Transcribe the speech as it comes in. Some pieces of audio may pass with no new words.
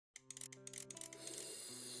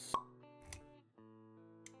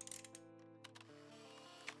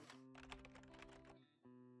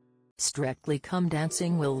Strictly Come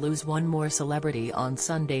Dancing will lose one more celebrity on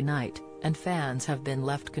Sunday night, and fans have been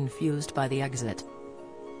left confused by the exit.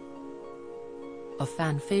 A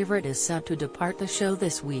fan favorite is set to depart the show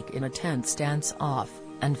this week in a tense dance-off,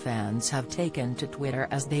 and fans have taken to Twitter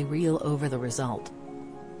as they reel over the result.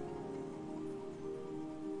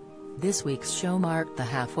 This week's show marked the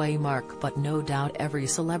halfway mark, but no doubt every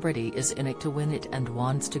celebrity is in it to win it and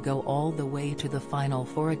wants to go all the way to the final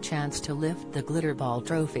for a chance to lift the Glitterball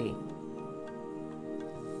trophy.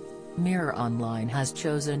 Mirror Online has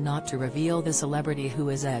chosen not to reveal the celebrity who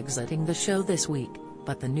is exiting the show this week,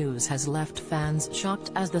 but the news has left fans shocked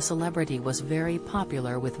as the celebrity was very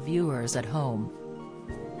popular with viewers at home.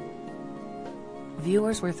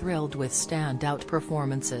 Viewers were thrilled with standout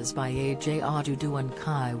performances by AJ Ojudu and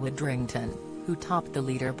Kai Widdrington, who topped the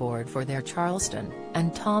leaderboard for their Charleston,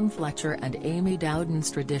 and Tom Fletcher and Amy Dowden's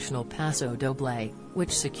traditional Paso Doble,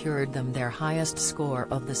 which secured them their highest score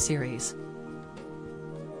of the series.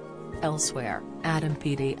 Elsewhere, Adam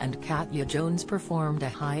Peaty and Katya Jones performed a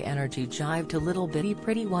high-energy jive to Little Bitty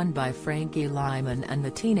Pretty One by Frankie Lyman and the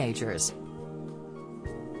Teenagers.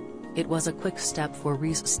 It was a quick step for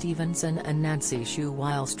Reese Stevenson and Nancy Shue,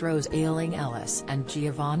 whilst Rose Ayling-Ellis and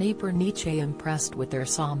Giovanni Pernice impressed with their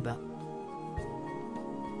samba.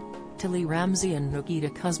 Tilly Ramsey and Nikita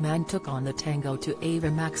Kuzman took on the tango to Ava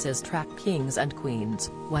Max's track Kings and Queens,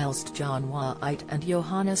 whilst John White and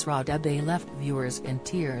Johannes Radebe left viewers in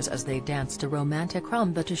tears as they danced a romantic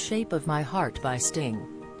rumba to Shape of My Heart by Sting.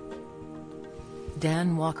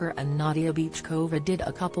 Dan Walker and Nadia Beachkova did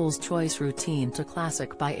a couple's choice routine to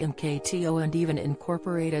Classic by MKTO and even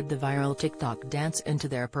incorporated the viral TikTok dance into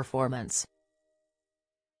their performance.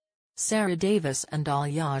 Sarah Davis and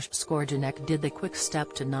Alyosha Skorjanek did the quick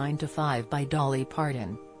step to 9 to 5 by Dolly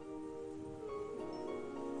Parton.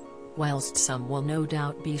 Whilst some will no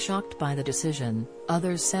doubt be shocked by the decision,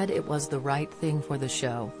 others said it was the right thing for the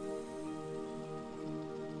show.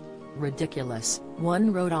 Ridiculous,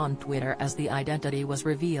 one wrote on Twitter as the identity was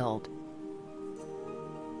revealed.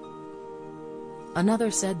 Another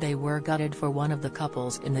said they were gutted for one of the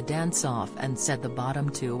couples in the dance-off and said the bottom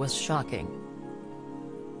two was shocking.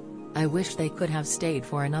 I wish they could have stayed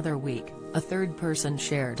for another week, a third person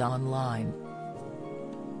shared online.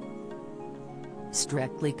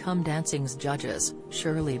 Strictly Come Dancing's judges,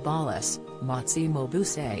 Shirley Ballas, Motsi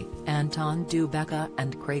Mabuse, Anton Dubecca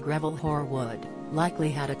and Craig Revel Horwood, likely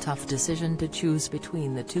had a tough decision to choose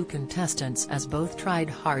between the two contestants as both tried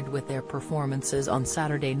hard with their performances on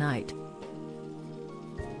Saturday night.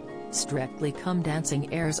 Strictly Come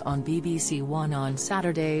Dancing airs on BBC One on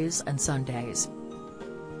Saturdays and Sundays.